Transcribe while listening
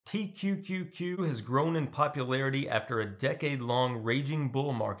TQQQ has grown in popularity after a decade-long raging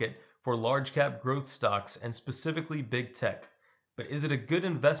bull market for large-cap growth stocks and specifically big tech. But is it a good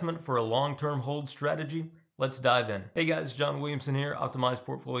investment for a long-term hold strategy? Let's dive in. Hey guys, John Williamson here,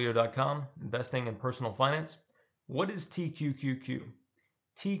 OptimizePortfolio.com, investing in personal finance. What is TQQQ?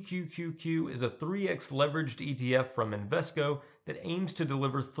 TQQQ is a 3x leveraged ETF from Invesco that aims to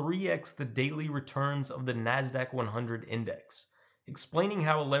deliver 3x the daily returns of the NASDAQ 100 index. Explaining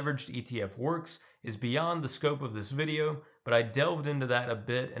how a leveraged ETF works is beyond the scope of this video, but I delved into that a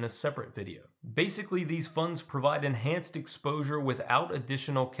bit in a separate video. Basically, these funds provide enhanced exposure without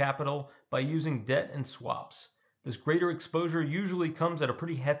additional capital by using debt and swaps. This greater exposure usually comes at a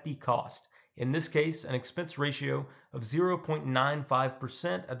pretty hefty cost. In this case, an expense ratio of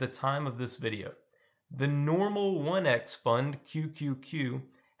 0.95% at the time of this video. The normal 1x fund, QQQ,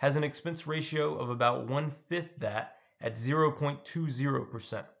 has an expense ratio of about 1/5 that at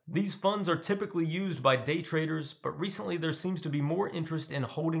 0.20%. These funds are typically used by day traders, but recently there seems to be more interest in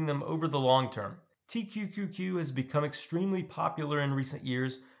holding them over the long term. TQQQ has become extremely popular in recent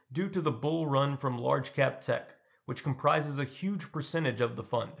years due to the bull run from large cap tech, which comprises a huge percentage of the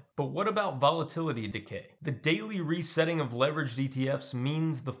fund. But what about volatility decay? The daily resetting of leveraged ETFs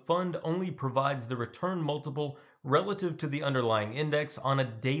means the fund only provides the return multiple relative to the underlying index on a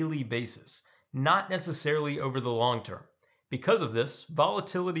daily basis, not necessarily over the long term. Because of this,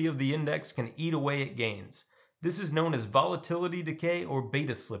 volatility of the index can eat away at gains. This is known as volatility decay or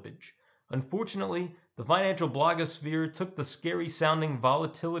beta slippage. Unfortunately, the financial blogosphere took the scary sounding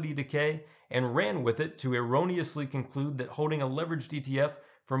volatility decay and ran with it to erroneously conclude that holding a leveraged ETF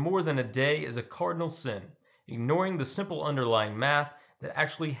for more than a day is a cardinal sin, ignoring the simple underlying math that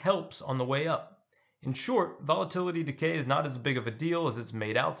actually helps on the way up. In short, volatility decay is not as big of a deal as it's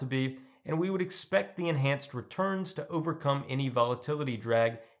made out to be, and we would expect the enhanced returns to overcome any volatility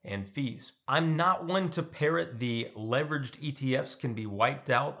drag and fees. I'm not one to parrot the leveraged ETFs can be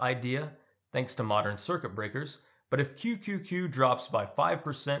wiped out idea, thanks to modern circuit breakers, but if QQQ drops by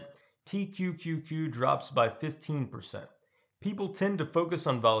 5%, TQQQ drops by 15%. People tend to focus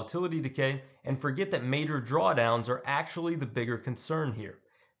on volatility decay and forget that major drawdowns are actually the bigger concern here.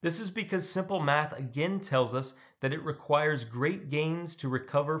 This is because simple math again tells us that it requires great gains to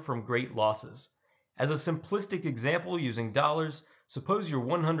recover from great losses. As a simplistic example using dollars, suppose your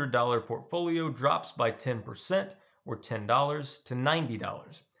 $100 portfolio drops by 10% or $10 to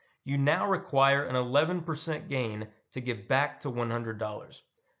 $90. You now require an 11% gain to get back to $100.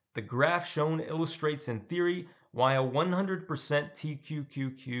 The graph shown illustrates in theory why a 100%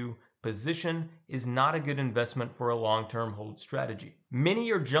 TQQQ position is not a good investment for a long-term hold strategy.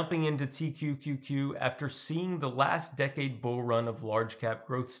 Many are jumping into TQQQ after seeing the last decade bull run of large cap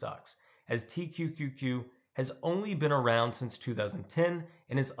growth stocks, as TQQQ has only been around since 2010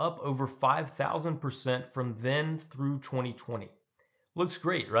 and is up over 5,000% from then through 2020. Looks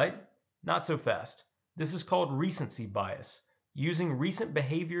great, right? Not so fast. This is called recency bias, using recent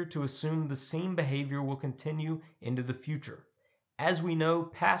behavior to assume the same behavior will continue into the future. As we know,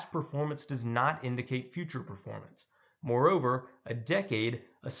 past performance does not indicate future performance. Moreover, a decade,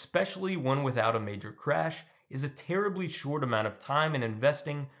 especially one without a major crash, is a terribly short amount of time in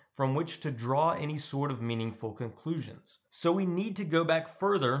investing from which to draw any sort of meaningful conclusions. So we need to go back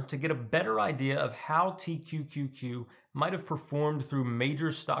further to get a better idea of how TQQQ might have performed through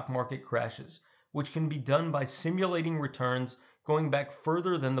major stock market crashes, which can be done by simulating returns going back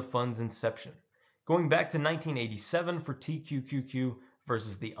further than the fund's inception. Going back to 1987 for TQQQ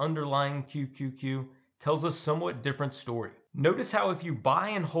versus the underlying QQQ tells a somewhat different story. Notice how if you buy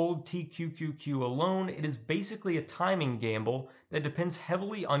and hold TQQQ alone, it is basically a timing gamble that depends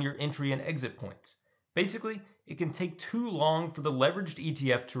heavily on your entry and exit points. Basically, it can take too long for the leveraged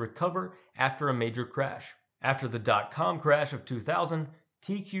ETF to recover after a major crash. After the dot-com crash of 2000,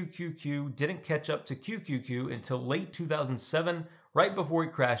 TQQQ didn't catch up to QQQ until late 2007, right before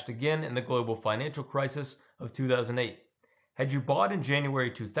it crashed again in the global financial crisis of 2008. Had you bought in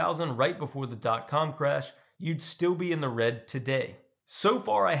January 2000, right before the dot-com crash, you'd still be in the red today. So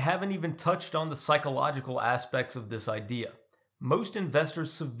far, I haven't even touched on the psychological aspects of this idea. Most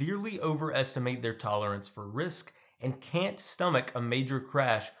investors severely overestimate their tolerance for risk and can't stomach a major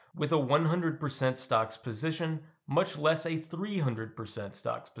crash with a 100% stocks position, much less a 300%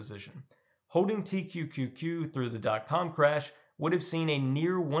 stocks position. Holding TQQQ through the dot-com crash would have seen a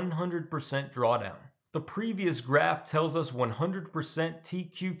near 100% drawdown. The previous graph tells us 100%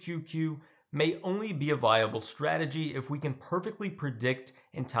 TQQQ may only be a viable strategy if we can perfectly predict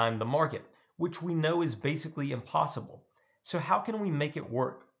and time the market, which we know is basically impossible. So how can we make it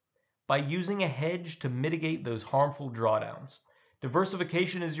work? By using a hedge to mitigate those harmful drawdowns.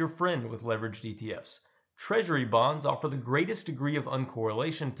 Diversification is your friend with leveraged ETFs. Treasury bonds offer the greatest degree of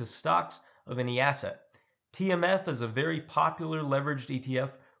uncorrelation to stocks of any asset. TMF is a very popular leveraged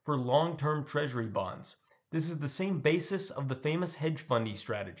ETF for long-term treasury bonds. This is the same basis of the famous hedge fundy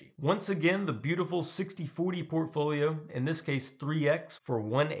strategy. Once again, the beautiful 60-40 portfolio, in this case 3x for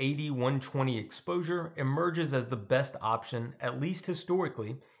 180-120 exposure, emerges as the best option, at least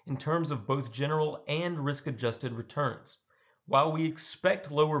historically, in terms of both general and risk-adjusted returns. While we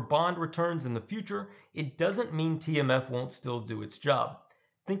expect lower bond returns in the future, it doesn't mean TMF won't still do its job.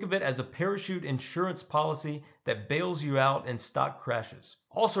 Think of it as a parachute insurance policy that bails you out in stock crashes.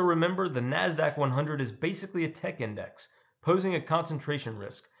 Also remember, the NASDAQ 100 is basically a tech index, posing a concentration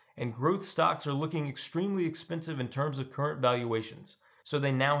risk, and growth stocks are looking extremely expensive in terms of current valuations, so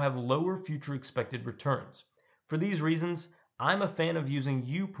they now have lower future expected returns. For these reasons, I'm a fan of using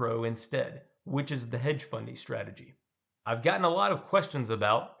UPRO instead, which is the hedge fundy strategy. I've gotten a lot of questions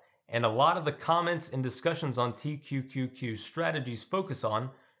about, and a lot of the comments and discussions on TQQQ strategies focus on,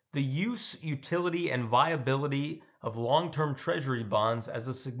 the use, utility, and viability of long-term treasury bonds as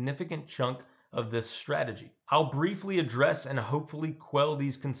a significant chunk of this strategy. I'll briefly address and hopefully quell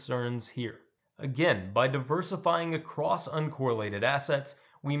these concerns here. Again, by diversifying across uncorrelated assets,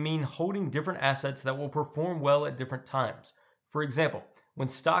 we mean holding different assets that will perform well at different times. For example, when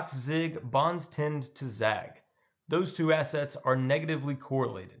stocks zig, bonds tend to zag. Those two assets are negatively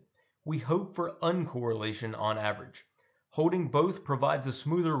correlated. We hope for uncorrelation on average. Holding both provides a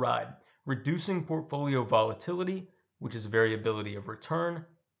smoother ride, reducing portfolio volatility, which is variability of return,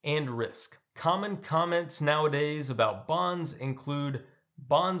 and risk. Common comments nowadays about bonds include,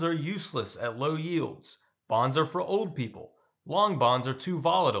 bonds are useless at low yields, bonds are for old people, long bonds are too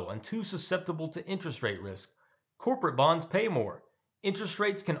volatile and too susceptible to interest rate risk, corporate bonds pay more, interest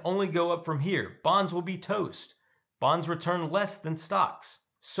rates can only go up from here, bonds will be toast, bonds return less than stocks.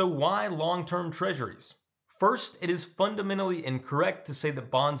 So why long-term treasuries? First, it is fundamentally incorrect to say that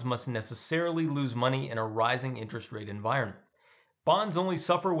bonds must necessarily lose money in a rising interest rate environment. Bonds only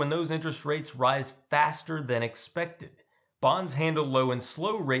suffer when those interest rates rise faster than expected. Bonds handle low and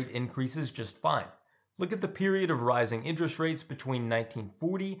slow rate increases just fine. Look at the period of rising interest rates between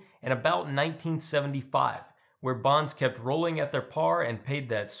 1940 and about 1975, where bonds kept rolling at their par and paid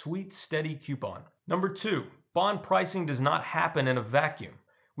that sweet, steady coupon. Number 2, bond pricing does not happen in a vacuum.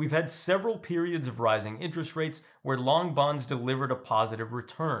 We've had several periods of rising interest rates where long bonds delivered a positive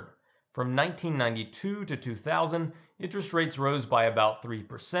return. From 1992 to 2000, interest rates rose by about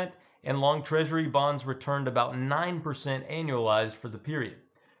 3%, and long treasury bonds returned about 9% annualized for the period.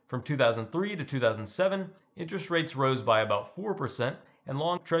 From 2003 to 2007, interest rates rose by about 4%, and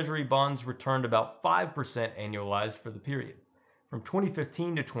long treasury bonds returned about 5% annualized for the period. From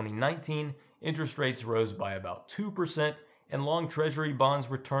 2015 to 2019, interest rates rose by about 2%, and long treasury bonds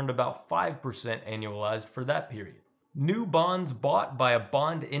returned about 5% annualized for that period. New bonds bought by a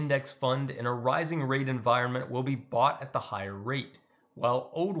bond index fund in a rising rate environment will be bought at the higher rate,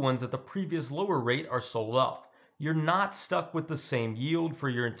 while old ones at the previous lower rate are sold off. You're not stuck with the same yield for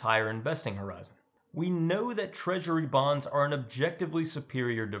your entire investing horizon. We know that treasury bonds are an objectively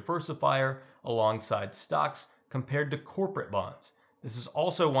superior diversifier alongside stocks compared to corporate bonds. This is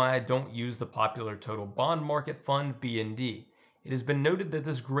also why I don't use the popular total bond market fund BND. It has been noted that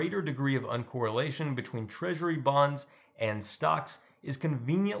this greater degree of uncorrelation between treasury bonds and stocks is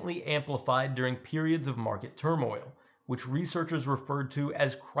conveniently amplified during periods of market turmoil, which researchers referred to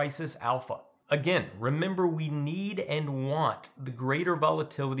as crisis alpha. Again, remember, we need and want the greater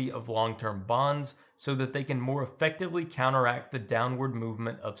volatility of long-term bonds so that they can more effectively counteract the downward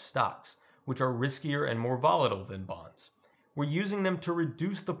movement of stocks, which are riskier and more volatile than bonds. We're using them to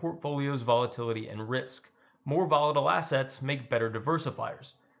reduce the portfolio's volatility and risk. More volatile assets make better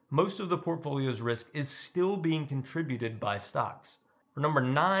diversifiers. Most of the portfolio's risk is still being contributed by stocks. For number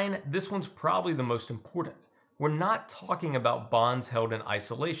 9, this one's probably the most important. We're not talking about bonds held in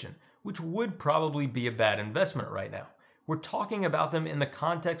isolation, which would probably be a bad investment right now. We're talking about them in the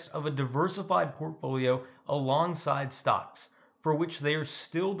context of a diversified portfolio alongside stocks, for which they are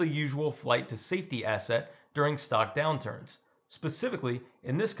still the usual flight to safety asset during stock downturns. Specifically,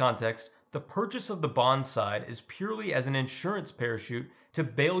 in this context, the purchase of the bond side is purely as an insurance parachute to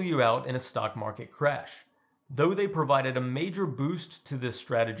bail you out in a stock market crash. Though they provided a major boost to this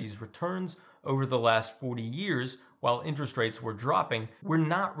strategy's returns over the last 40 years while interest rates were dropping, we're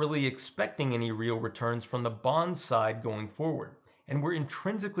not really expecting any real returns from the bond side going forward, and we're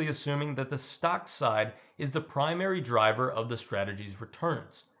intrinsically assuming that the stock side is the primary driver of the strategy's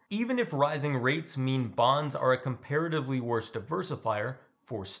returns. Even if rising rates mean bonds are a comparatively worse diversifier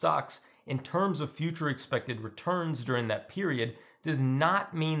for stocks in terms of future expected returns during that period, does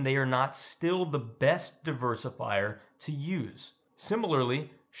not mean they are not still the best diversifier to use.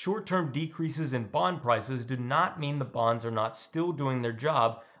 Similarly, short-term decreases in bond prices do not mean the bonds are not still doing their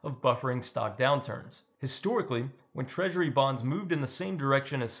job of buffering stock downturns. Historically, when Treasury bonds moved in the same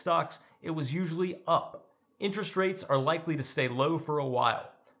direction as stocks, it was usually up. Interest rates are likely to stay low for a while.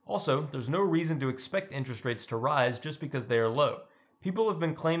 Also, there's no reason to expect interest rates to rise just because they are low. People have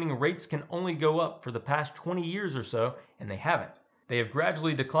been claiming rates can only go up for the past 20 years or so, and they haven't. They have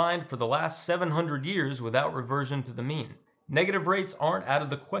gradually declined for the last 700 years without reversion to the mean. Negative rates aren't out of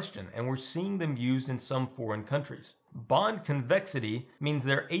the question, and we're seeing them used in some foreign countries. Bond convexity means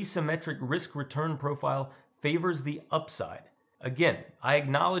their asymmetric risk-return profile favors the upside. Again, I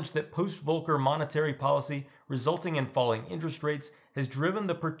acknowledge that post-Volcker monetary policy resulting in falling interest rates has driven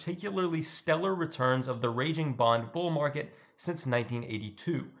the particularly stellar returns of the raging bond bull market since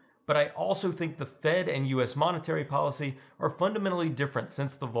 1982. But I also think the Fed and US monetary policy are fundamentally different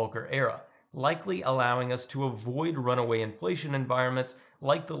since the Volcker era, likely allowing us to avoid runaway inflation environments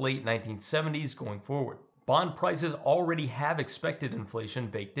like the late 1970s going forward. Bond prices already have expected inflation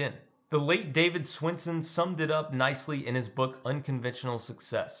baked in. The late David Swinson summed it up nicely in his book Unconventional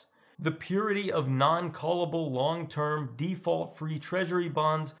Success. The purity of non-callable long-term default-free treasury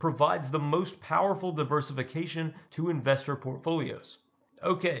bonds provides the most powerful diversification to investor portfolios.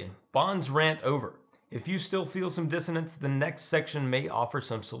 Okay, bonds rant over. If you still feel some dissonance, the next section may offer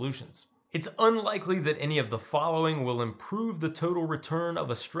some solutions. It's unlikely that any of the following will improve the total return of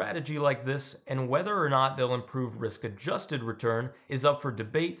a strategy like this, and whether or not they'll improve risk-adjusted return is up for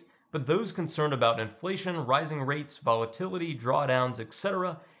debate, but those concerned about inflation, rising rates, volatility, drawdowns,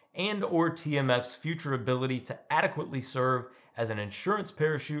 etc., and or TMF's future ability to adequately serve as an insurance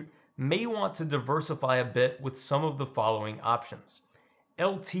parachute may want to diversify a bit with some of the following options.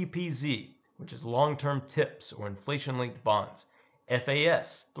 LTPZ, which is long-term TIPS or inflation-linked bonds.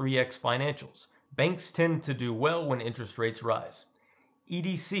 FAS, 3X financials. Banks tend to do well when interest rates rise.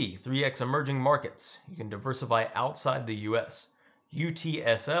 EDC, 3X emerging markets. You can diversify outside the US.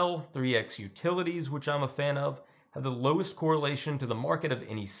 UTSL, 3X utilities, which I'm a fan of, have the lowest correlation to the market of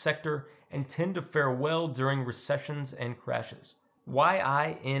any sector and tend to fare well during recessions and crashes.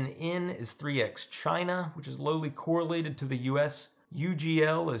 YINN is 3X China, which is lowly correlated to the US.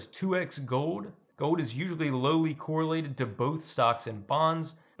 UGL is 2X gold. Gold is usually lowly correlated to both stocks and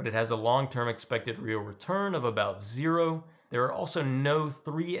bonds, but it has a long-term expected real return of about 0. There are also no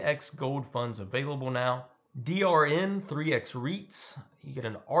 3X gold funds available now. DRN, 3X REITs, you get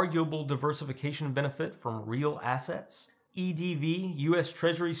an arguable diversification benefit from real assets. EDV, US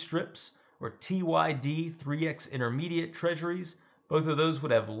Treasury strips, or TYD, 3X intermediate treasuries, both of those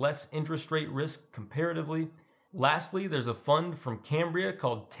would have less interest rate risk comparatively. Lastly, there's a fund from Cambria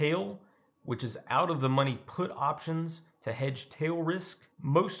called TAIL, which is out of the money put options to hedge tail risk.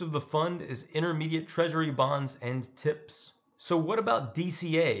 Most of the fund is intermediate treasury bonds and TIPS. So what about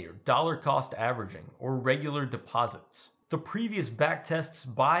DCA, or dollar cost averaging, or regular deposits? The previous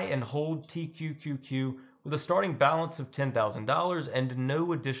backtests buy and hold TQQQ with a starting balance of $10,000 and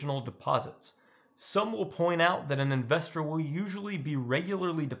no additional deposits. Some will point out that an investor will usually be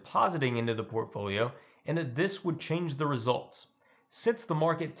regularly depositing into the portfolio and that this would change the results. Since the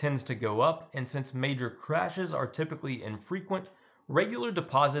market tends to go up and since major crashes are typically infrequent, regular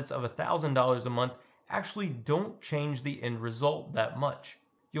deposits of $1,000 a month actually don't change the end result that much.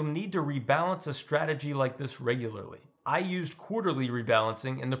 You'll need to rebalance a strategy like this regularly. I used quarterly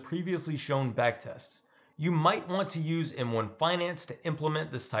rebalancing in the previously shown backtests. You might want to use M1 Finance to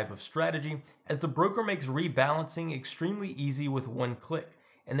implement this type of strategy, as the broker makes rebalancing extremely easy with one click,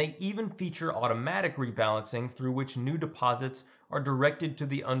 and they even feature automatic rebalancing through which new deposits are directed to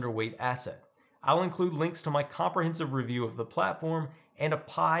the underweight asset. I'll include links to my comprehensive review of the platform and a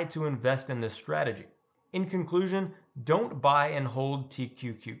pie to invest in this strategy. In conclusion, don't buy and hold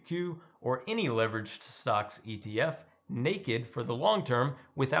TQQQ or any leveraged stocks ETF naked for the long term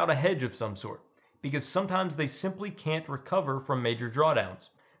without a hedge of some sort, because sometimes they simply can't recover from major drawdowns.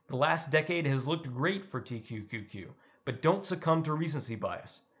 The last decade has looked great for TQQQ, but don't succumb to recency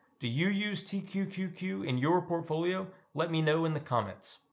bias. Do you use TQQQ in your portfolio? Let me know in the comments.